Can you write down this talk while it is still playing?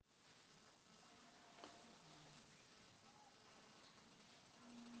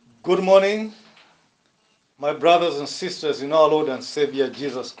Good morning, my brothers and sisters in our Lord and Savior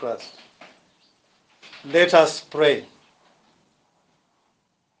Jesus Christ. Let us pray.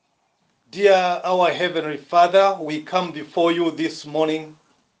 Dear our Heavenly Father, we come before you this morning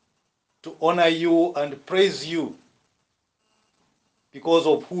to honor you and praise you because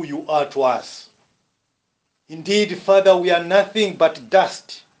of who you are to us. Indeed, Father, we are nothing but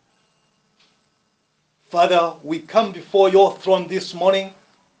dust. Father, we come before your throne this morning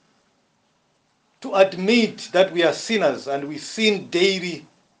to admit that we are sinners and we sin daily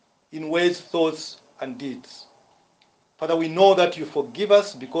in words, thoughts, and deeds. Father, we know that you forgive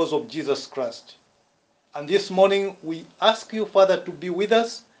us because of Jesus Christ. And this morning we ask you, Father, to be with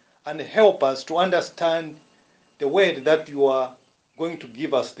us and help us to understand the word that you are going to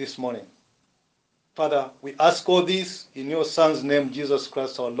give us this morning. Father, we ask all this in your Son's name, Jesus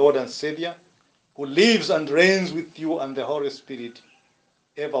Christ, our Lord and Savior, who lives and reigns with you and the Holy Spirit,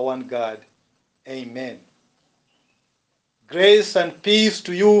 ever one God. Amen. Grace and peace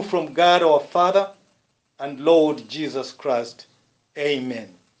to you from God our Father and Lord Jesus Christ.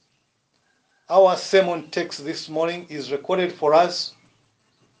 Amen. Our sermon text this morning is recorded for us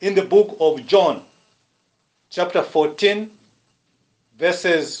in the book of John, chapter 14,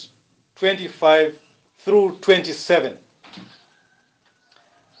 verses 25 through 27.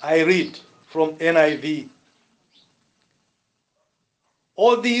 I read from NIV.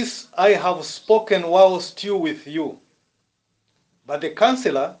 All this I have spoken while still with you, but the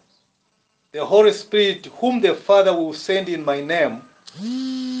Counselor, the Holy Spirit, whom the Father will send in my name,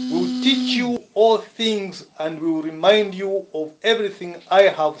 will teach you all things and will remind you of everything I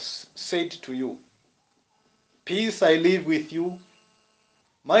have said to you. Peace I leave with you,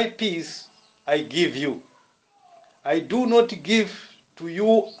 my peace I give you. I do not give to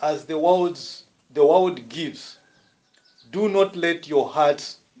you as the world gives. Do not let your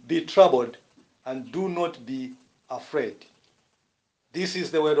hearts be troubled and do not be afraid. This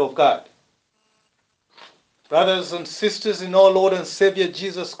is the word of God. Brothers and sisters in our Lord and Savior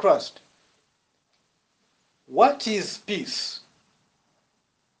Jesus Christ, what is peace?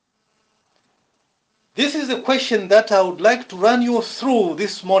 This is a question that I would like to run you through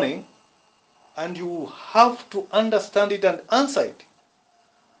this morning, and you have to understand it and answer it.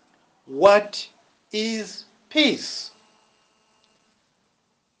 What is peace?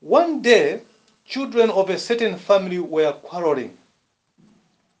 One day, children of a certain family were quarreling.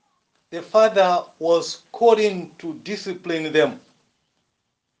 The father was called in to discipline them.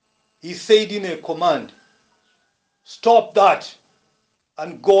 He said in a command, "Stop that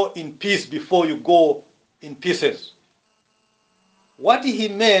and go in peace before you go in pieces." What he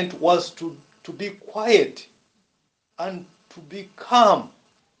meant was to be quiet and to be calm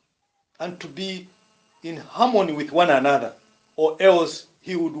and to be in harmony with one another, or else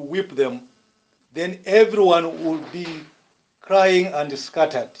he would whip them. Then everyone would be crying and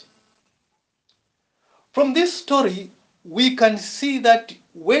scattered. From this story, we can see that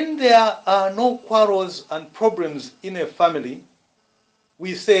when there are no quarrels and problems in a family,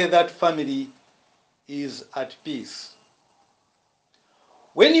 we say that family is at peace.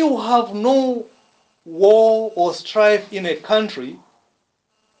 When you have no war or strife in a country,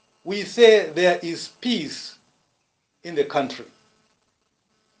 we say there is peace in the country.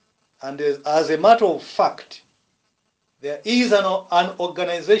 And as a matter of fact, there is an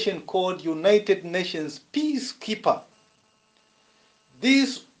organization called United Nations Peacekeeper.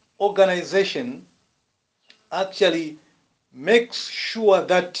 This organization actually makes sure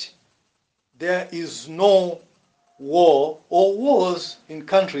that there is no war or wars in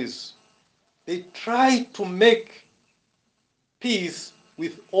countries. They try to make peace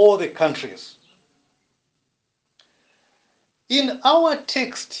with all the countries. In our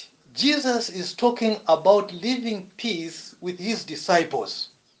text, Jesus is talking about living peace with his disciples.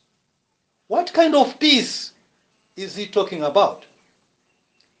 What kind of peace is he talking about?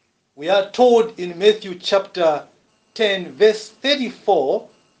 We are told in Matthew chapter 10, verse 34,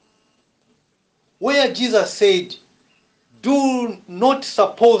 where Jesus said, "Do not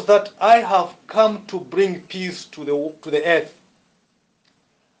suppose that I have come to bring peace to the earth.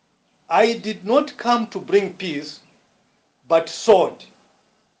 I did not come to bring peace, but sword."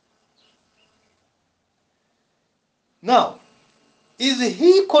 Now, is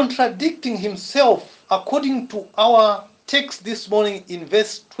he contradicting himself according to our text this morning in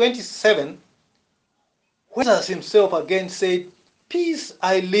verse 27, where Jesus himself again said, "Peace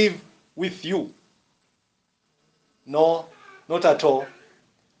I leave with you"? No, not at all.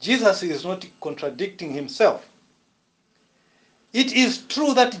 Jesus is not contradicting himself. It is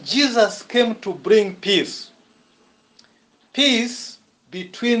true that Jesus came to bring peace. Peace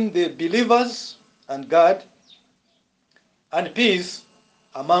between the believers and God, and peace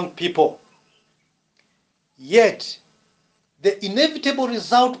among people. Yet, the inevitable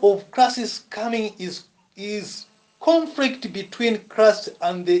result of Christ's coming is conflict between Christ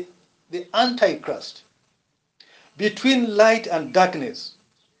and the Antichrist, between light and darkness,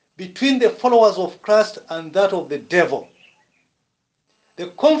 between the followers of Christ and that of the devil. The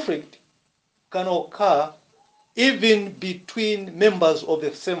conflict can occur even between members of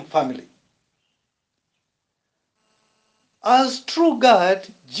the same family. As true God,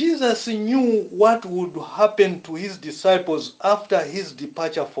 Jesus knew what would happen to his disciples after his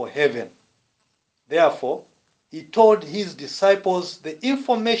departure for heaven. Therefore, he told his disciples the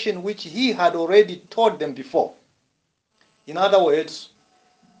information which he had already told them before. In other words,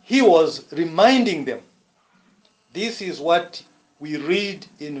 he was reminding them. This is what we read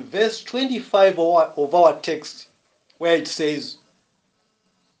in verse 25 of our text, where it says,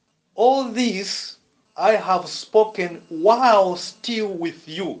 "All this I have spoken while still with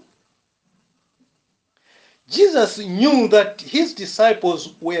you." Jesus knew that his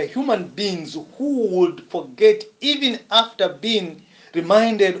disciples were human beings who would forget even after being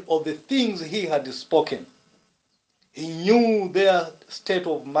reminded of the things he had spoken. He knew their state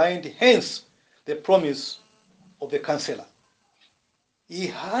of mind, hence the promise of the counselor. He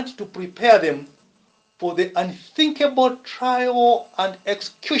had to prepare them for the unthinkable trial and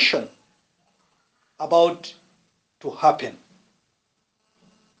execution about to happen.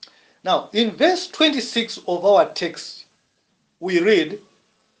 Now, in verse 26 of our text, we read,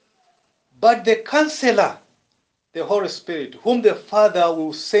 "But the counselor, the Holy Spirit, whom the Father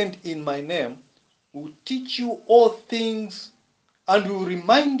will send in my name, will teach you all things and will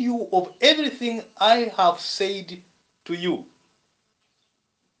remind you of everything I have said to you."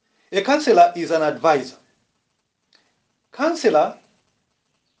 A counselor is an advisor. Counselor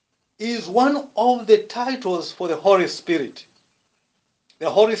is one of the titles for the Holy Spirit. The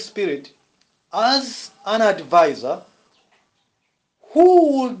Holy Spirit, as an advisor,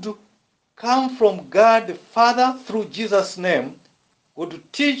 who would come from God the Father through Jesus' name, would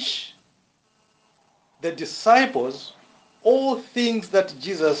teach the disciples all things that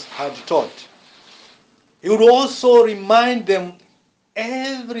Jesus had taught. He would also remind them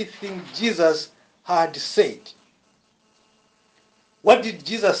everything Jesus had said. What did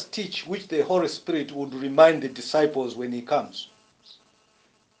Jesus teach which the Holy Spirit would remind the disciples when he comes?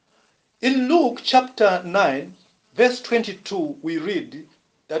 In Luke chapter 9, verse 22, we read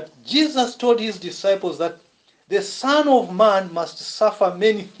that Jesus told his disciples that the Son of Man must suffer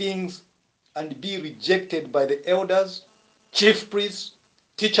many things and be rejected by the elders, chief priests,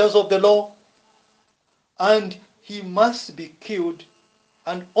 teachers of the law, and he must be killed,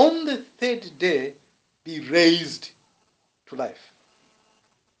 and on the third day be raised to life.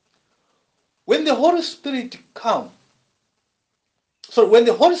 When the Holy Spirit when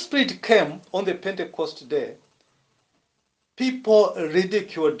the Holy Spirit came on the Pentecost day, people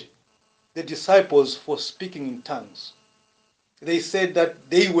ridiculed the disciples for speaking in tongues. They said that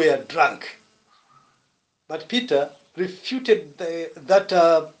they were drunk. But Peter refuted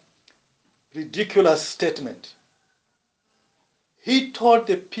that ridiculous statement. He told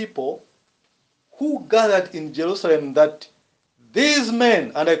the people who gathered in Jerusalem that these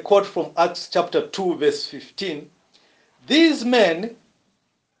men, and I quote from Acts chapter 2, verse 15, "These men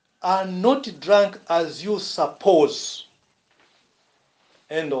are not drunk as you suppose."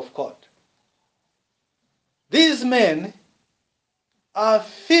 End of quote. These men are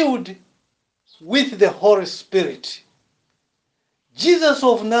filled with the Holy Spirit. Jesus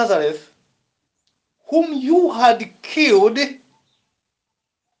of Nazareth, whom you had killed,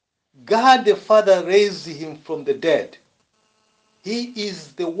 God the Father raised him from the dead. He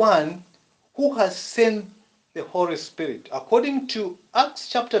is the one who has sent the Holy Spirit. According to Acts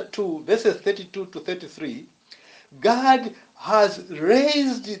chapter 2, verses 32 to 33, God has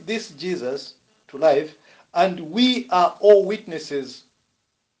raised this Jesus to life, and we are all witnesses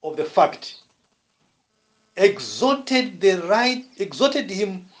of the fact. Exalted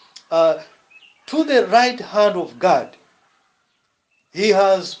him to the right hand of God. He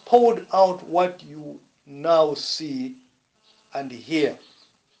has poured out what you now see and hear.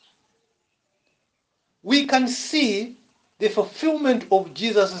 We can see the fulfillment of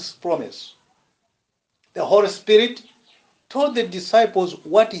Jesus' promise. The Holy Spirit told the disciples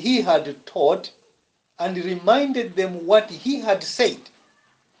what he had taught and reminded them what he had said.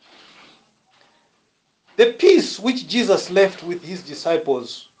 The peace which Jesus left with his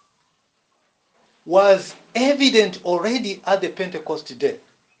disciples was evident already at the Pentecost day.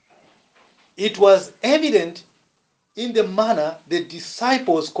 It was evident in the manner the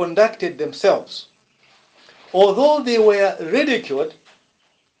disciples conducted themselves. Although they were ridiculed,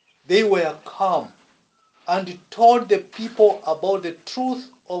 they were calm and told the people about the truth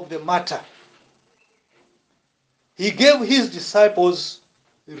of the matter. He gave his disciples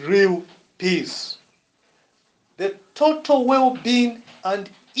real peace, the total well-being and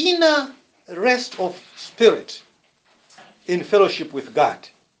inner rest of spirit in fellowship with God.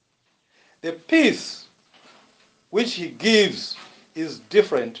 The peace which he gives is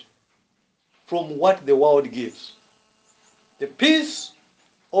different from what the world gives. The peace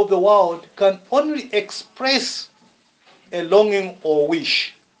of the world can only express a longing or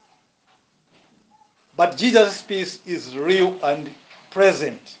wish. But Jesus' peace is real and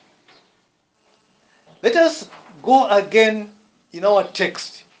present. Let us go again in our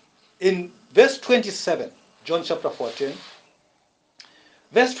text in verse 27, John chapter 14.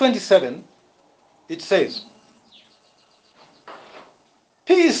 Verse 27, it says,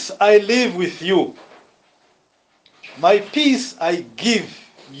 "Peace I leave with you, my peace I give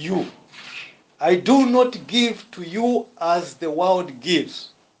you. I do not give to you as the world gives.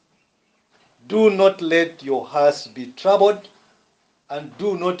 Do not let your hearts be troubled, and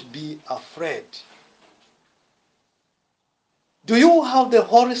do not be afraid." Do you have the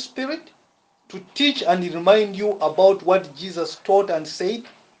Holy Spirit to teach and remind you about what Jesus taught and said?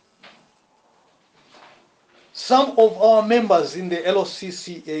 Some of our members in the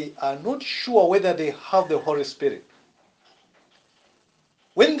LCCA are not sure whether they have the Holy Spirit.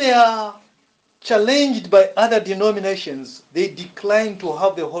 When they are challenged by other denominations, they decline to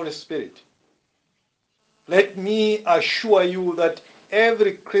have the Holy Spirit. Let me assure you that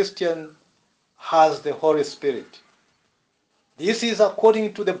every Christian has the Holy Spirit. This is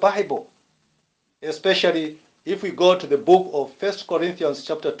according to the Bible, especially if we go to the book of 1 Corinthians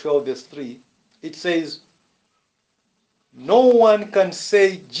chapter 12, verse 3. It says, "No one can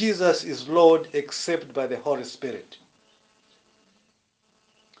say Jesus is Lord except by the Holy Spirit."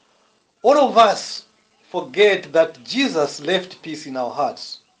 All of us forget that Jesus left peace in our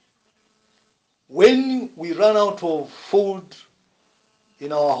hearts. When we run out of food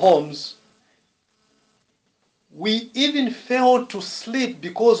in our homes, we even fail to sleep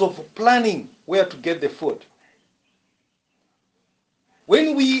because of planning where to get the food.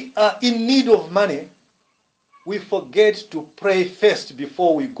 When we are in need of money, we forget to pray first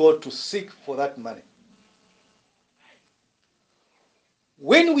before we go to seek for that money.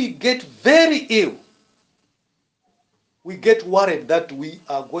 When we get very ill, we get worried that we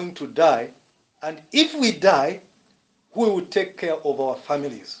are going to die, and if we die, who will take care of our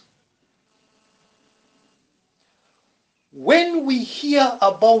families? When we hear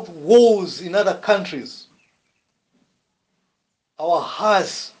about wars in other countries, our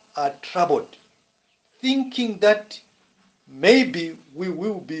hearts are troubled, thinking that maybe we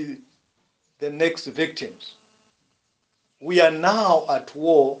will be the next victims. We are now at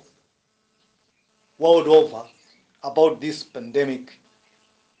war world over about this pandemic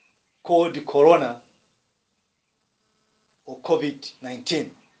called Corona or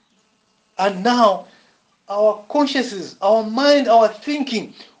COVID-19. And now our consciousness, our mind, our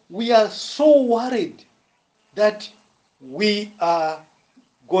thinking, we are so worried that we are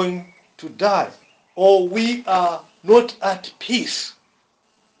going to die or we are not at peace.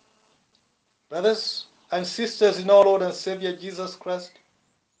 Brothers and sisters in our Lord and Savior Jesus Christ,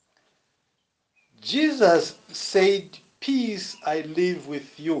 Jesus said, "Peace I leave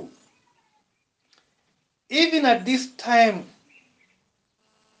with you." Even at this time,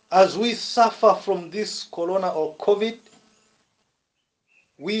 as we suffer from this corona or COVID,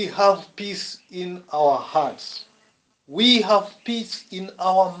 we have peace in our hearts. We have peace in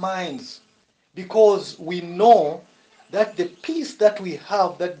our minds because we know that the peace that we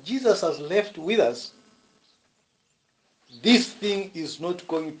have, that Jesus has left with us, this thing is not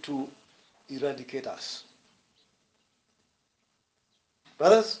going to eradicate us.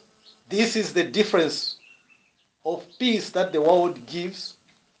 Brothers, this is the difference of peace that the world gives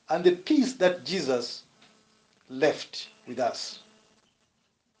and the peace that Jesus left with us.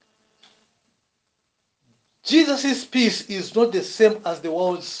 Jesus' peace is not the same as the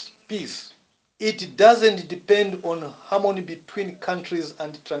world's peace. It doesn't depend on harmony between countries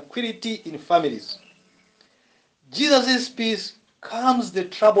and tranquility in families. Jesus' peace calms the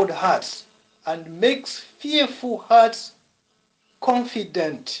troubled hearts and makes fearful hearts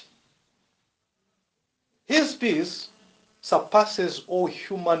confident. His peace surpasses all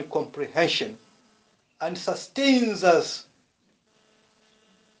human comprehension and sustains us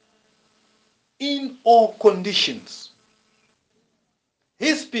in all conditions.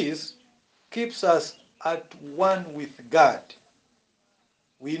 His peace keeps us at one with God.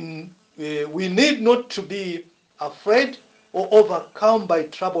 We need not to be afraid or overcome by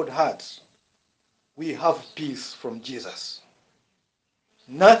troubled hearts. We have peace from Jesus.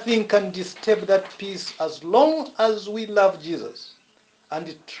 Nothing can disturb that peace as long as we love Jesus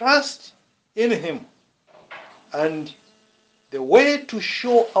and trust in him. And the way to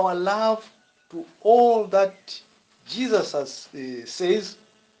show our love to all that Jesus says,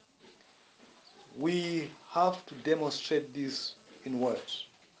 we have to demonstrate this in words.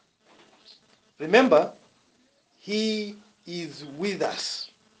 Remember, he is with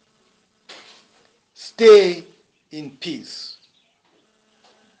us. Stay in peace.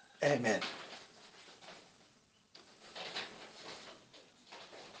 Amen.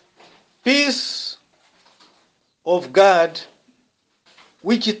 Peace of God,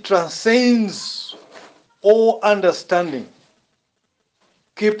 which transcends all understanding,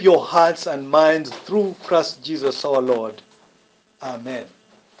 keep your hearts and minds through Christ Jesus our Lord. Amen.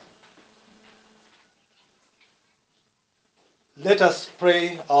 Let us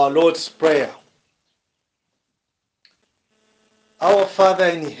pray our Lord's Prayer. Our Father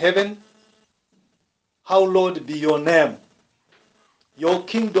in heaven, hallowed be your name. Your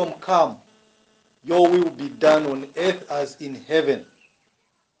kingdom come, your will be done on earth as in heaven.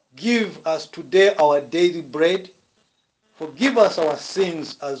 Give us today our daily bread. Forgive us our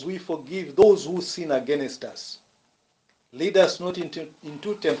sins as we forgive those who sin against us. Lead us not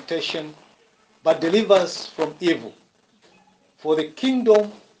into temptation, but deliver us from evil. For the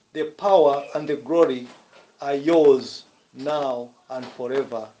kingdom, the power, and the glory are yours now and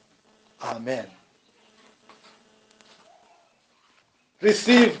forever. Amen.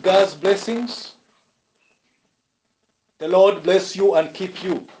 Receive God's blessings. The Lord bless you and keep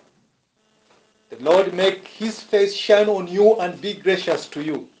you. The Lord make his face shine on you and be gracious to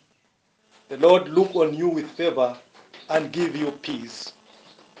you. The Lord look on you with favor and give you peace.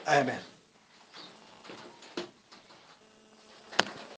 Amen.